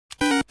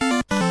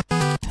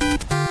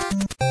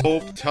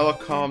Hope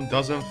Telekom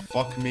doesn't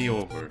fuck me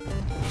over.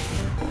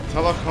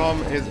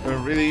 Telekom is a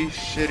really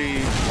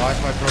shitty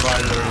Wi-Fi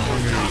provider in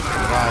Hungary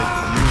that I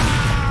use.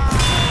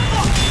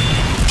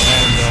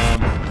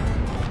 And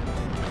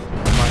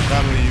my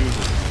family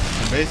uses.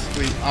 And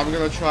basically, I'm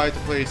gonna try to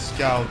play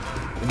Scout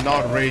and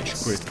not rage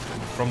quit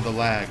from the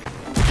lag.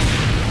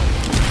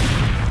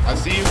 I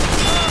see you.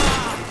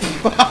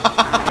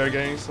 They're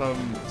getting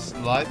some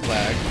slight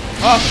lag.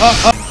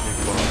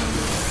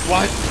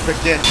 What?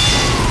 Forget.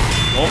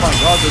 Oh my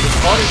god, there's a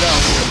party down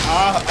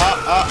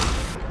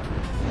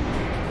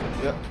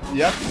here.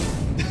 Yep.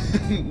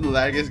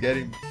 Lag is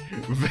getting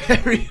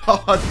very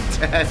hot,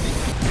 daddy.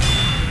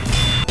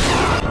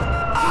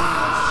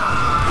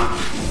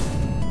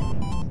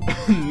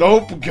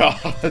 Nope,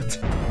 god.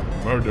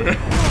 Murder.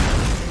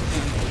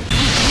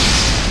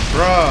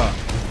 Bruh.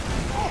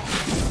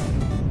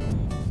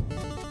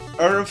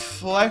 A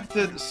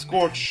reflected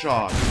scorch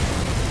shot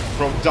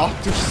from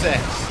Dr.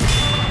 Sex.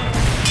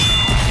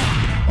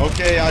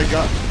 Okay, I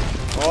got...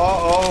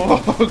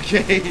 Oh,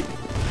 okay.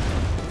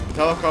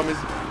 Telekom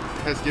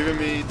has given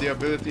me the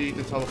ability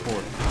to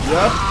teleport.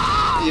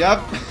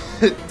 Yep.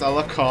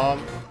 Telekom.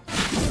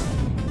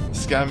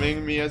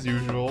 Scamming me as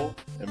usual.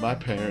 And my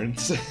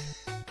parents.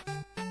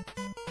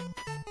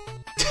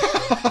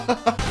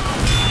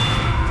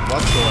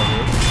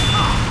 Whatsoever.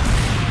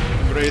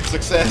 Great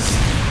success.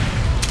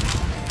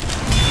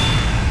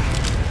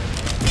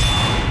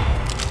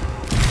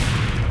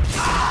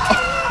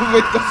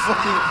 With the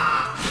fucking...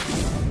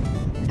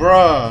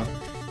 Bruh.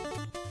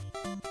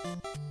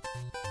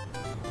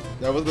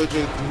 That was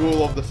legit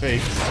rule of the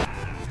face.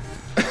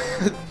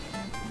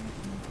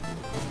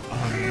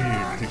 I'm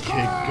here to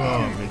kick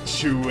gum and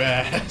chew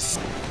ass.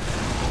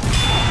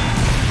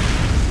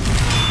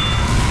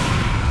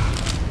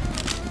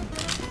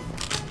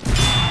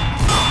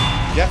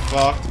 Get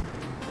fucked.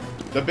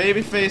 The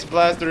Babyface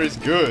Blaster is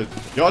good.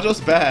 Y'all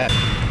just bad.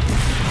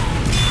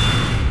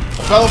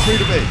 Fellow free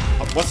to be.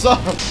 What's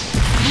up?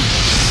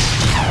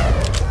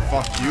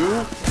 Fuck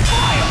you.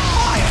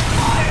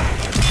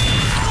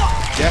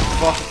 Get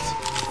fucked.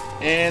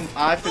 And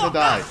I finna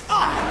die.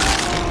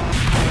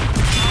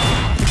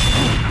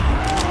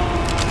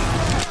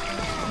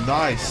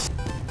 Nice.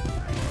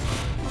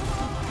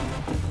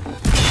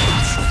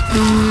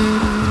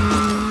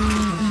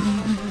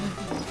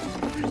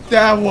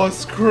 That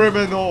was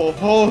criminal.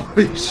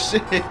 Holy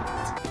shit.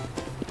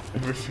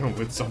 Every film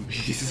with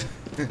zombies.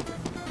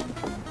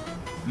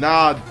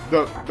 Nah,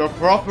 the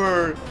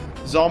proper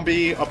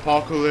zombie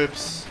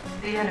apocalypse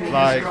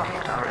like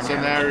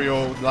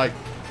scenario, like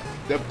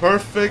the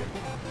perfect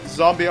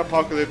zombie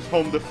apocalypse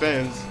home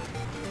defense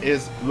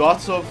is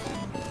lots of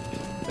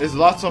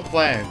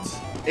plants.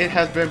 It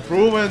has been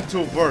proven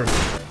to work.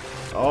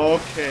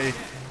 Okay,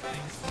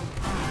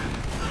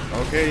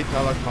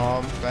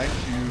 Telekom, thank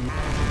you.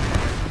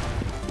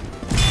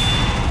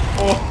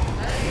 Oh,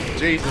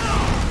 Jesus!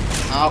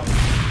 Ow.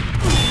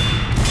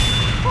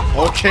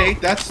 Okay,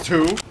 that's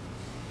two.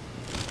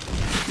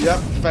 Yep,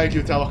 thank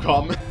you,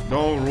 Telekom.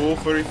 No, Rule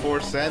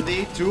 34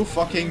 Sandy, too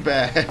fucking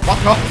bad.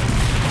 Fuck off!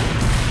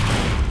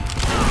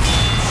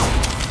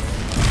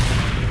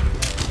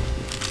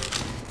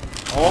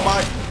 Oh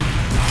my...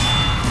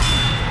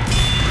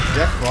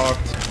 Get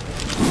fucked.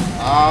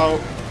 Ow.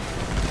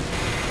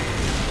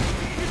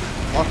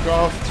 Fuck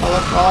off,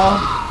 Telekom.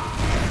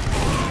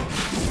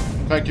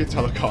 Thank you,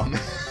 Telekom.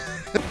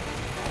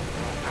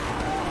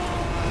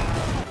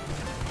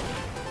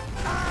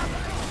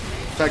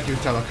 Thank you,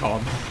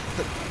 Telekom.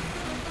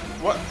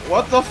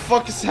 What the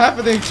fuck is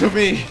happening to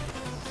me?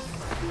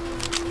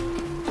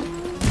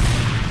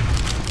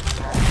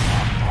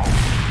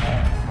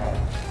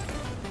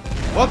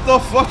 What the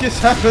fuck is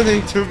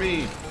happening to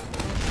me?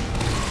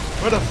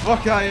 Where the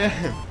fuck I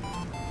am?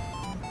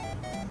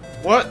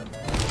 What?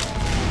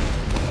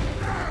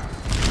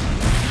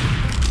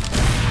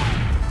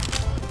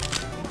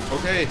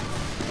 Okay.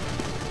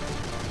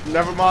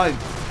 Never mind.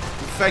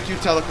 Thank you,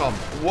 Telekom.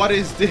 What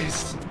is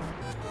this?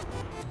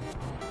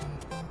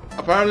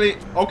 Apparently,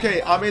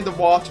 okay, I'm in the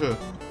water.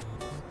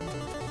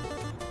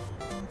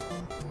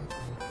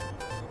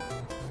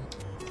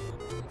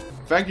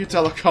 Thank you,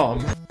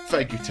 Telekom.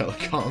 Thank you,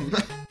 Telekom.